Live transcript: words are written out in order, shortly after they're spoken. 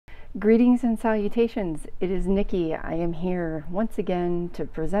Greetings and salutations. It is Nikki. I am here once again to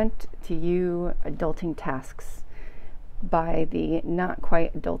present to you adulting tasks by the not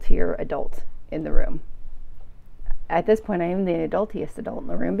quite adultier adult in the room. At this point, I am the adultiest adult in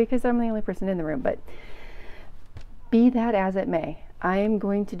the room because I'm the only person in the room, but be that as it may, I am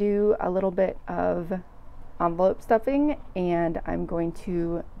going to do a little bit of envelope stuffing, and I'm going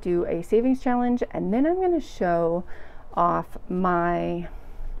to do a savings challenge, and then I'm going to show off my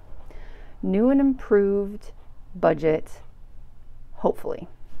new and improved budget, hopefully.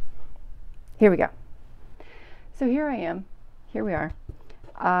 Here we go. So here I am. Here we are.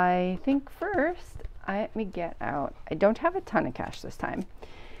 I think first, let me get out. I don't have a ton of cash this time.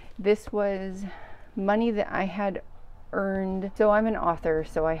 This was money that I had earned. So I'm an author,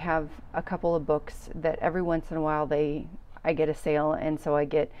 so I have a couple of books that every once in a while I get a sale, and so I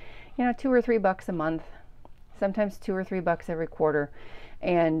get, $2 or $3 a month, sometimes $2 or $3 every quarter.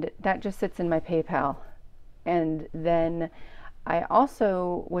 And that just sits in my PayPal. And then I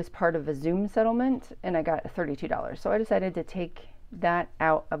also was part of a Zoom settlement, and I got $32. So I decided to take that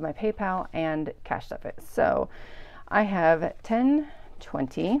out of my PayPal and cash stuff it. So I have 10,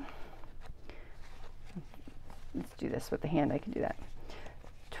 20. Let's do this with the hand. I can do that.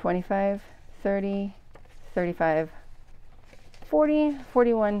 25, 30, 35, 40,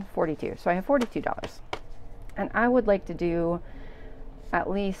 41, 42. So I have $42. And I would like to do at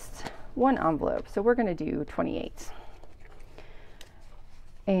least one envelope. So we're going to do 28.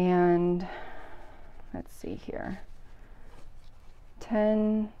 And let's see here.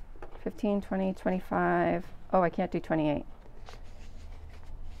 10, 15, 20, 25. Oh, I can't do 28.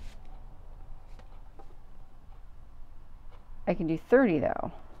 I can do 30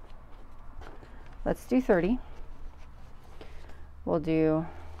 though. Let's do 30. We'll do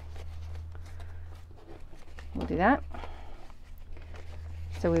that.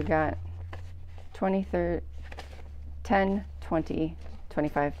 So we've got 20, 30, 10, 20,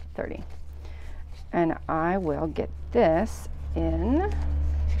 25, 30. And I will get this in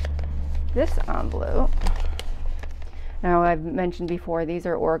this envelope. Now, I've mentioned before, these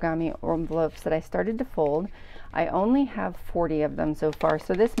are origami envelopes that I started to fold. I only have 40 of them so far,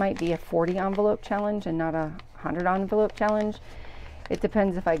 so this might be a 40 envelope challenge and not a 100 envelope challenge. It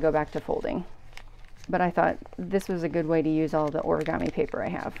depends if I go back to folding. But I thought this was a good way to use all the origami paper I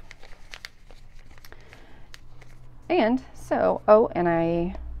have. And so, and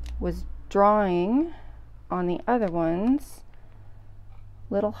I was drawing on the other ones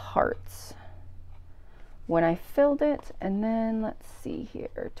little hearts when I filled it. And then let's see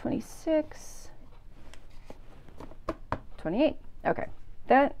here, 26, 28. Okay,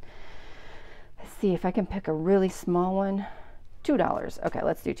 let's see if I can pick a really small one. $2. Okay,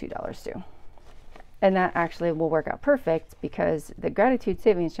 let's do $2 too. And that actually will work out perfect because the gratitude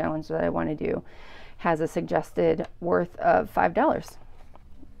savings challenge that I want to do has a suggested worth of $5.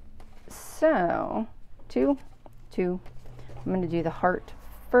 So, two. I'm going to do the heart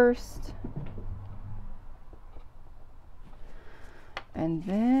first. And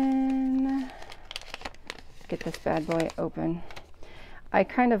then get this bad boy open. I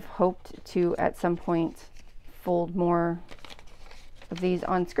kind of hoped to, at some point, fold more of these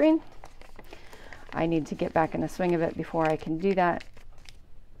on screen. I need to get back in the swing of it before I can do that.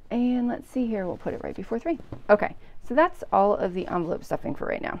 And let's see here, we'll put it right before 3. Okay, so that's all of the envelope stuffing for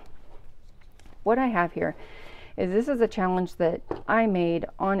right now. What I have here is this is a challenge that I made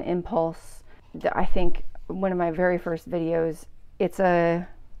on impulse. I think one of my very first videos. It's a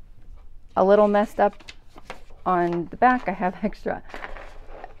little messed up on the back. I have extra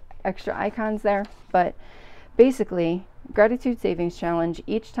icons there, but basically, gratitude savings challenge.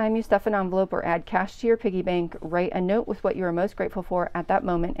 Each time you stuff an envelope or add cash to your piggy bank, write a note with what you are most grateful for at that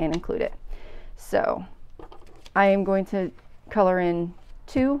moment and include it. So I am going to color in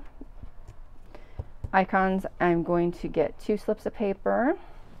 2 icons. I'm going to get 2 slips of paper,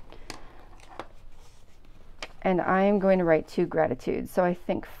 and I am going to write 2 gratitudes. So I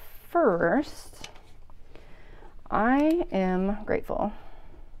think first, I am grateful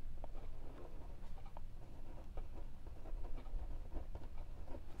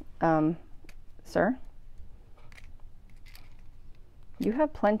sir, you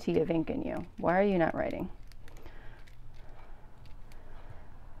have plenty of ink in you. Why are you not writing?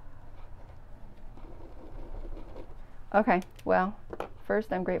 Okay, well,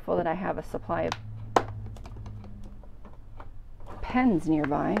 first I'm grateful that I have a supply of pens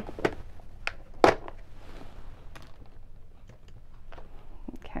nearby.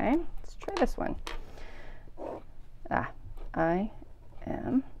 Okay, let's try this one. I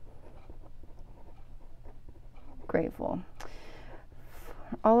am grateful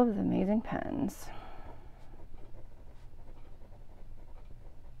all of the amazing pens.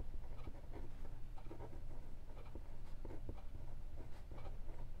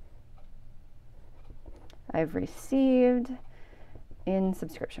 I've received in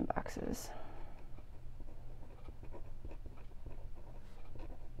subscription boxes.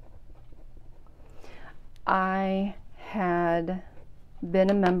 I had been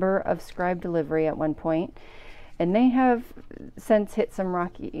a member of Scribe Delivery at one point, and they have since hit some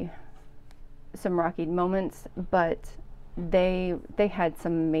rocky moments, but they had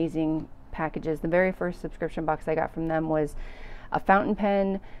some amazing packages. The very first subscription box I got from them was a fountain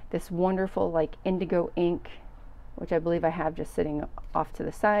pen, this wonderful like indigo ink, which I believe I have just sitting off to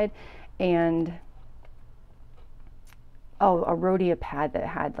the side, and a Rhodia pad that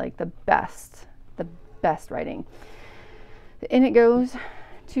had like the best writing. And it goes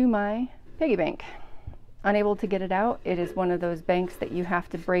to my piggy bank. Unable to get it out. It is one of those banks that you have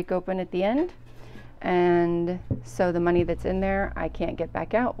to break open at the end, and so the money that's in there I can't get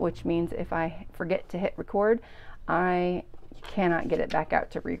back out, which means if I forget to hit record, I cannot get it back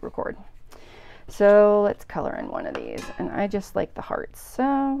out to re-record. So let's color in one of these, and I just like the hearts,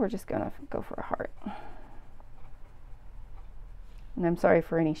 so we're just gonna go for a heart. And I'm sorry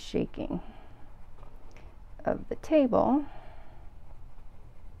for any shaking of the table.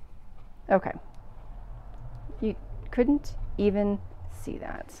 Okay, you couldn't even see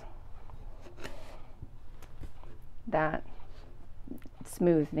that. That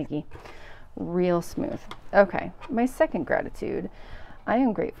smooth, Nikki, real smooth. Okay, my second gratitude. I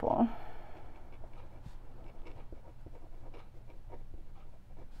am grateful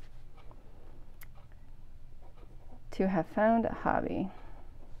to have found a hobby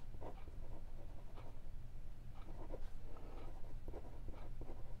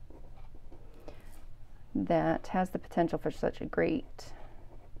that has the potential for such a great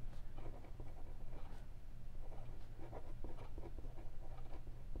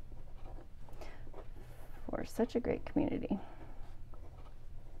community.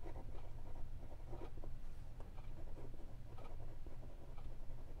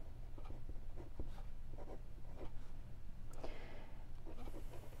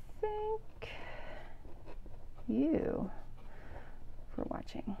 Thank you for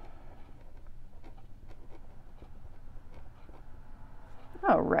watching.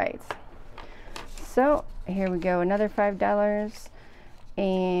 All right, so here we go, another $5,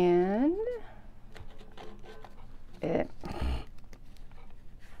 and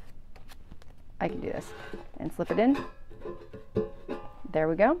I can do this and slip it in. There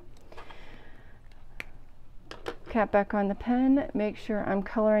we go. Cap back on the pen, make sure I'm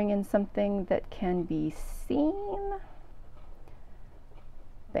coloring in something that can be seen.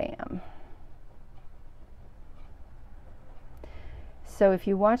 Bam. So if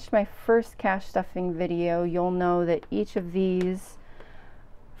you watched my first cash stuffing video, you'll know that each of these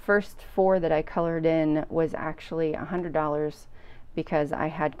first 4 that I colored in was actually $100 because I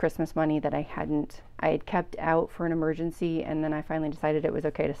had Christmas money that I had kept out for an emergency, and then I finally decided it was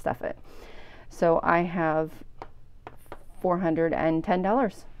okay to stuff it. So I have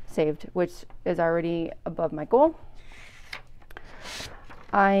 $410 saved, which is already above my goal.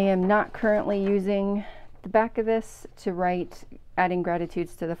 I am not currently using the back of this to write adding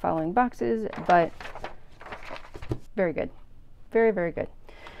gratitudes to the following boxes, but very good. Very, very good.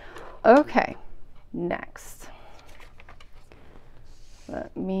 Okay, next.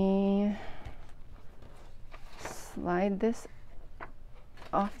 Let me slide this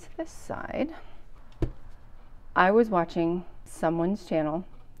off to the side. I was watching someone's channel.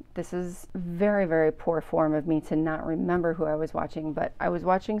 This is very, very poor form of me to not remember who I was watching, but I was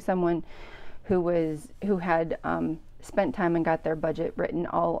watching someone who had spent time and got their budget written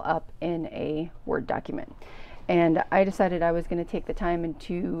all up in a Word document. And I decided I was going to take the time and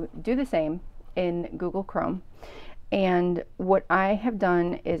to do the same in Google Chrome. And what I have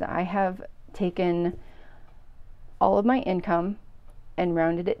done is I have taken all of my income and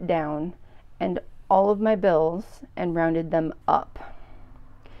rounded it down, and all of my bills and rounded them up.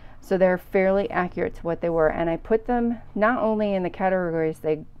 So they're fairly accurate to what they were. And I put them not only in the categories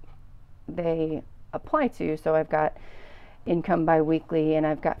they apply to, so I've got income biweekly, and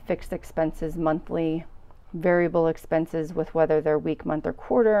I've got fixed expenses monthly, variable expenses with whether they're week, month, or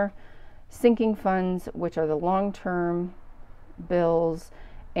quarter, sinking funds, which are the long-term bills,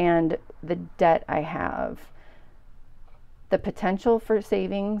 and the debt I have. The potential for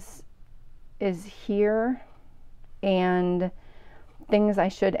savings is here, and things I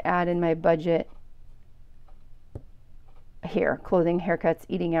should add in my budget here: clothing, haircuts,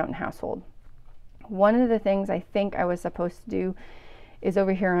 eating out, and household. One of the things I think I was supposed to do is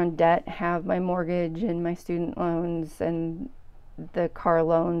over here on debt, have my mortgage and my student loans and the car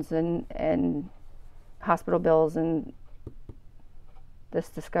loans and hospital bills and this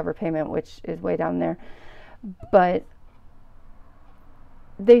Discover payment, which is way down there. But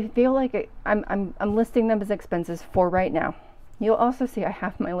they feel like I'm listing them as expenses for right now. You'll also see I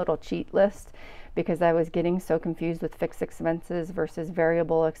have my little cheat list because I was getting so confused with fixed expenses versus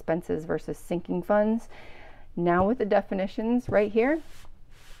variable expenses versus sinking funds. Now with the definitions right here,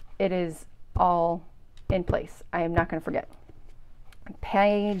 it is all in place. I am not going to forget.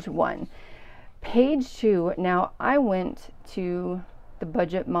 Page 1. Page 2, now I went to the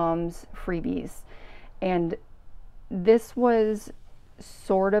Budget Moms freebies, and this was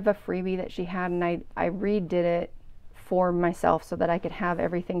sort of a freebie that she had, and I redid it for myself so that I could have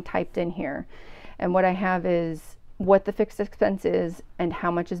everything typed in here. And what I have is what the fixed expense is and how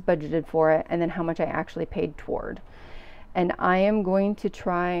much is budgeted for it, and then how much I actually paid toward. And I am going to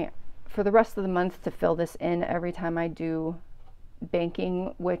try for the rest of the month to fill this in every time I do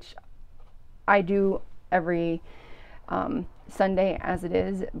banking, which I do every Sunday as it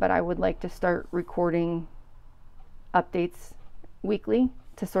is, but I would like to start recording updates weekly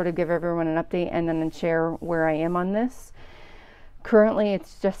to sort of give everyone an update and then share where I am on this. Currently,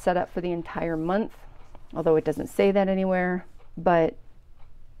 it's just set up for the entire month, although it doesn't say that anywhere, but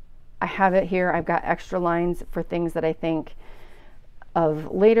I have it here. I've got extra lines for things that I think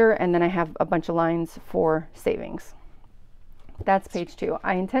of later, and then I have a bunch of lines for savings. That's page 2.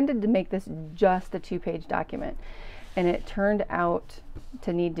 I intended to make this just a 2-page document, and it turned out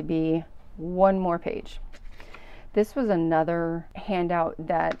to need to be 1 more page. This was another handout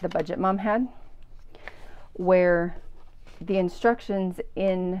that the Budget Mom had, where the instructions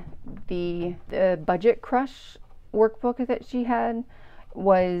in the Budget Crush workbook that she had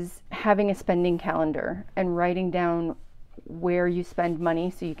was having a spending calendar and writing down where you spend money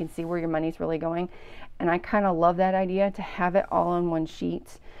so you can see where your money's really going. And I kind of love that idea, to have it all on one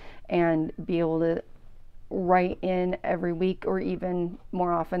sheet and be able to write in every week, or even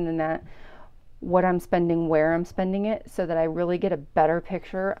more often than that, what I'm spending, where I'm spending it, so that I really get a better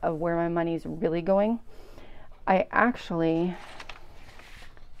picture of where my money's really going. I actually,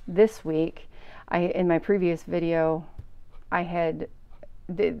 this week, in my previous video, I had,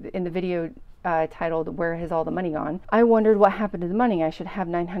 in the video titled, Where Has All the Money Gone? I wondered what happened to the money. I should have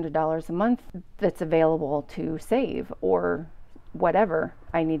 $900 a month that's available to save or whatever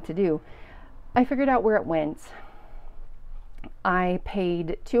I need to do. I figured out where it went. I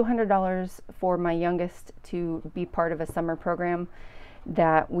paid $200 for my youngest to be part of a summer program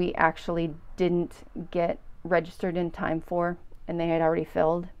that we actually didn't get registered in time for, and they had already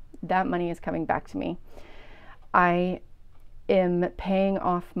filled. That money is coming back to me. I am paying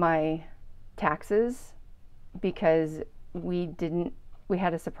off my taxes because we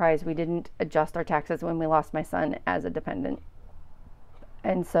had a surprise. We didn't adjust our taxes when we lost my son as a dependent.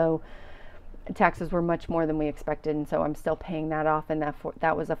 And so taxes were much more than we expected, and so I'm still paying that off, and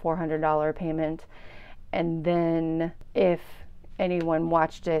that was a $400 payment. And then if anyone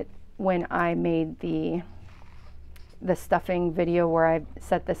watched it, when I made the stuffing video where I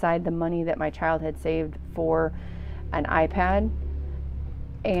set aside the money that my child had saved for an iPad,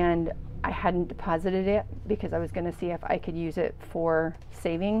 and I hadn't deposited it because I was going to see if I could use it for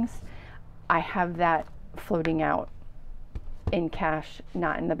savings, I have that floating out in cash,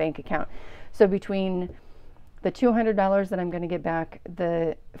 not in the bank account. So between the $200 that I'm going to get back,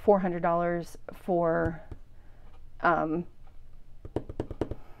 the $400 for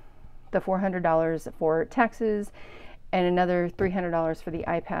taxes, and another $300 for the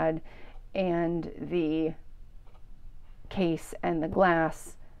iPad and the case and the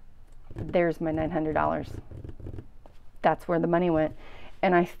glass, there's my $900. That's where the money went.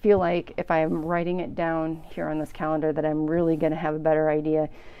 And I feel like if I'm writing it down here on this calendar, that I'm really going to have a better idea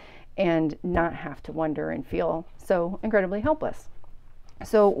and not have to wonder and feel so incredibly helpless.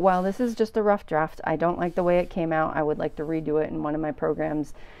 So while this is just a rough draft, I don't like the way it came out. I would like to redo it in one of my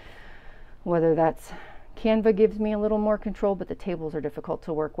programs, whether that's Canva gives me a little more control, but the tables are difficult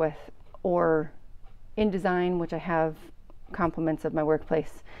to work with, or InDesign, which I have compliments of my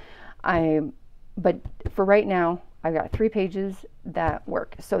workplace. But for right now, I've got 3 pages that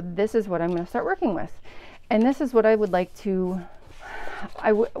work. So this is what I'm going to start working with. And this is what I would like to,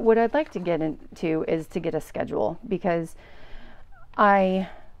 what I'd like to get into is to get a schedule, because I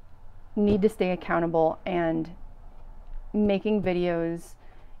need to stay accountable, and making videos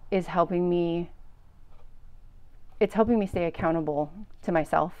is helping me. It's helping me stay accountable to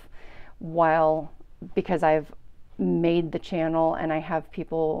myself, because I've made the channel and I have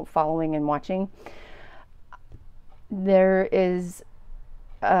people following and watching. There is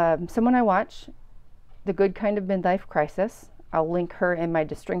someone I watch, The Good Kind of Midlife Crisis. I'll link her in my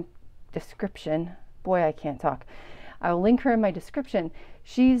description. Boy, I can't talk. I'll link her in my description.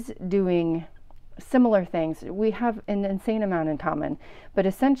 She's doing similar things. We have an insane amount in common, but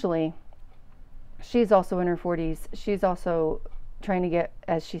essentially, she's also in her 40s. She's also trying to get,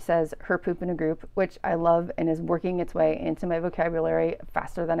 as she says, her poop in a group, which I love and is working its way into my vocabulary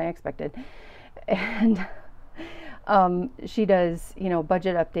faster than I expected. And she does,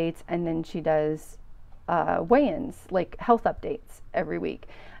 budget updates, and then she does weigh-ins, like health updates every week.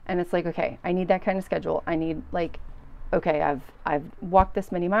 And it's like, okay, I need that kind of schedule. I need okay, I've walked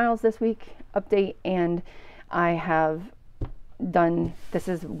this many miles this week, update, and I have done, this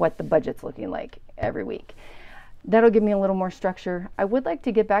is what the budget's looking like every week. That'll give me a little more structure. I would like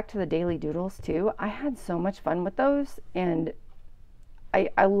to get back to the daily doodles too. I had so much fun with those, and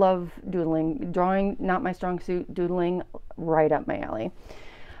I love doodling. Drawing, not my strong suit. Doodling, right up my alley.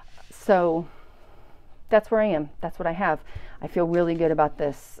 So that's where I am. That's what I have. I feel really good about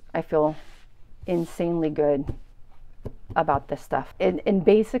this. I feel insanely good about this stuff. And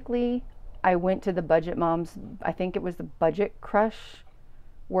basically, I went to the Budget Moms, I think it was the Budget Crush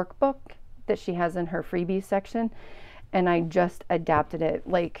workbook that she has in her freebies section, and I just adapted it.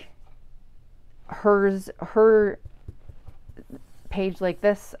 Like her page like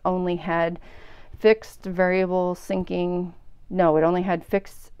this only had fixed, variable, sinking. No, it only had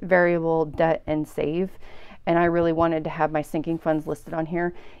fixed, variable, debt, and save. And I really wanted to have my sinking funds listed on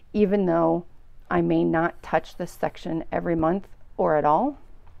here, even though I may not touch this section every month or at all.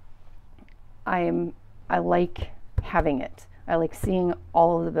 I like having it. I like seeing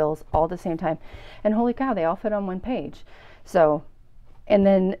all of the bills all at the same time. And holy cow, they all fit on one page. So, and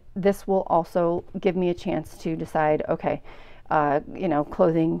then this will also give me a chance to decide, okay,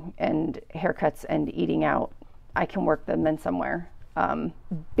 clothing and haircuts and eating out, I can work them in somewhere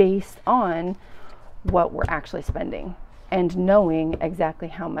based on what we're actually spending and knowing exactly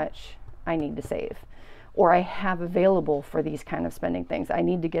how much I need to save or I have available for these kind of spending things. I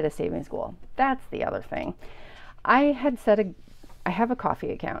need to get a savings goal. That's the other thing. I have a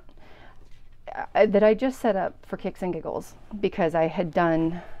coffee account that I just set up for kicks and giggles because I had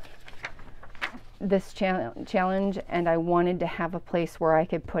done this challenge and I wanted to have a place where I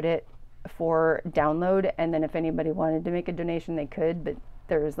could put it for download, and then if anybody wanted to make a donation they could, but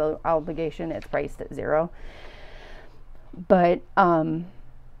there is no obligation. It's priced at $0. But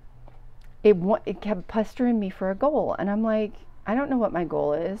it kept pestering me for a goal, and I'm like, I don't know what my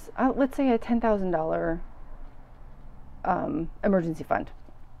goal is. Let's say a $10,000 emergency fund.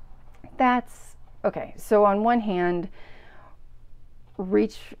 That's okay. So on one hand,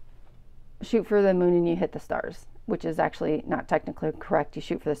 shoot for the moon and you hit the stars, which is actually not technically correct. You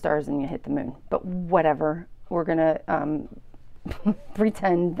shoot for the stars and you hit the moon, but whatever. We're gonna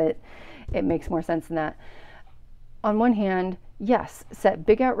pretend that it makes more sense than that. On one hand, yes, set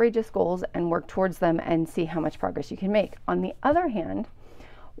big outrageous goals and work towards them and see how much progress you can make. On the other hand,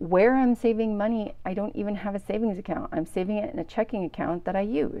 where I'm saving money, I don't even have a savings account. I'm saving it in a checking account that I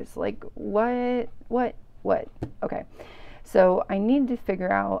use. Like what? Okay. So I need to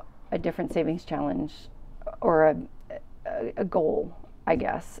figure out a different savings challenge or a goal, I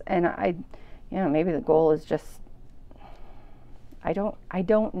guess. And maybe the goal is just, I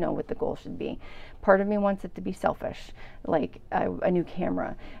don't know what the goal should be. Part of me wants it to be selfish, like a new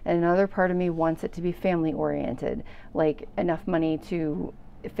camera. And another part of me wants it to be family oriented, like enough money to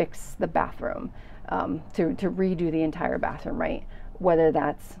fix the bathroom, to redo the entire bathroom, right? Whether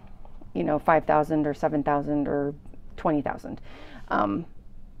that's, $5,000 or $7,000 or $20,000.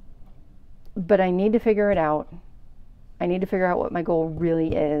 But I need to figure it out. I need to figure out what my goal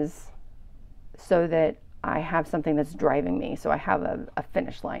really is so that I have something that's driving me. So I have a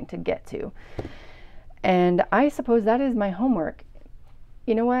finish line to get to. And I suppose that is my homework.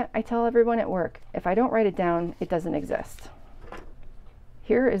 You know what? I tell everyone at work, if I don't write it down, it doesn't exist.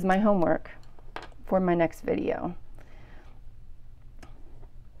 Here is my homework for my next video.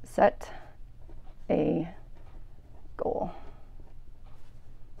 Set a goal.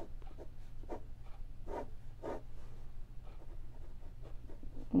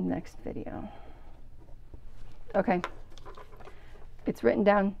 Next video. Okay. It's written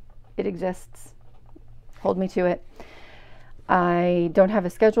down. It exists. Hold me to it. I don't have a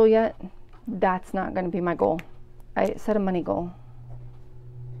schedule yet. That's not going to be my goal. I set a money goal.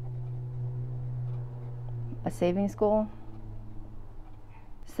 A savings goal.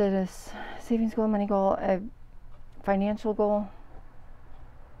 Set a savings goal, money goal, a financial goal.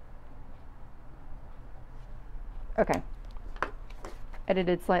 Okay.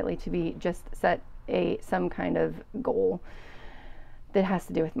 Edited slightly to be just set some kind of goal. that has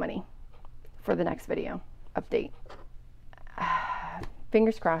to do with money for the next video update.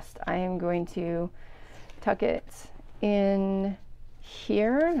 Fingers crossed. I am going to tuck it in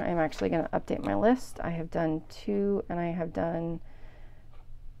here. I'm actually going to update my list. I have done 2 and I have done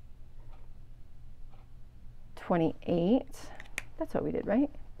 28. That's what we did, right?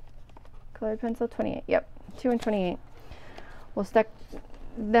 Colored pencil 28. Yep, 2 and 28. We'll stick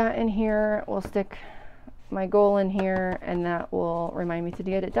that in here. We'll stick my goal in here, and that will remind me to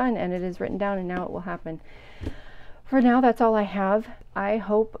get it done, and it is written down, and now it will happen. For now, that's all I have. I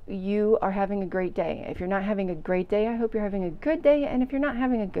hope you are having a great day. If you're not having a great day, I hope you're having a good day, and if you're not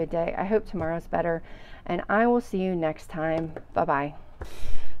having a good day, I hope tomorrow's better, and I will see you next time. Bye-bye.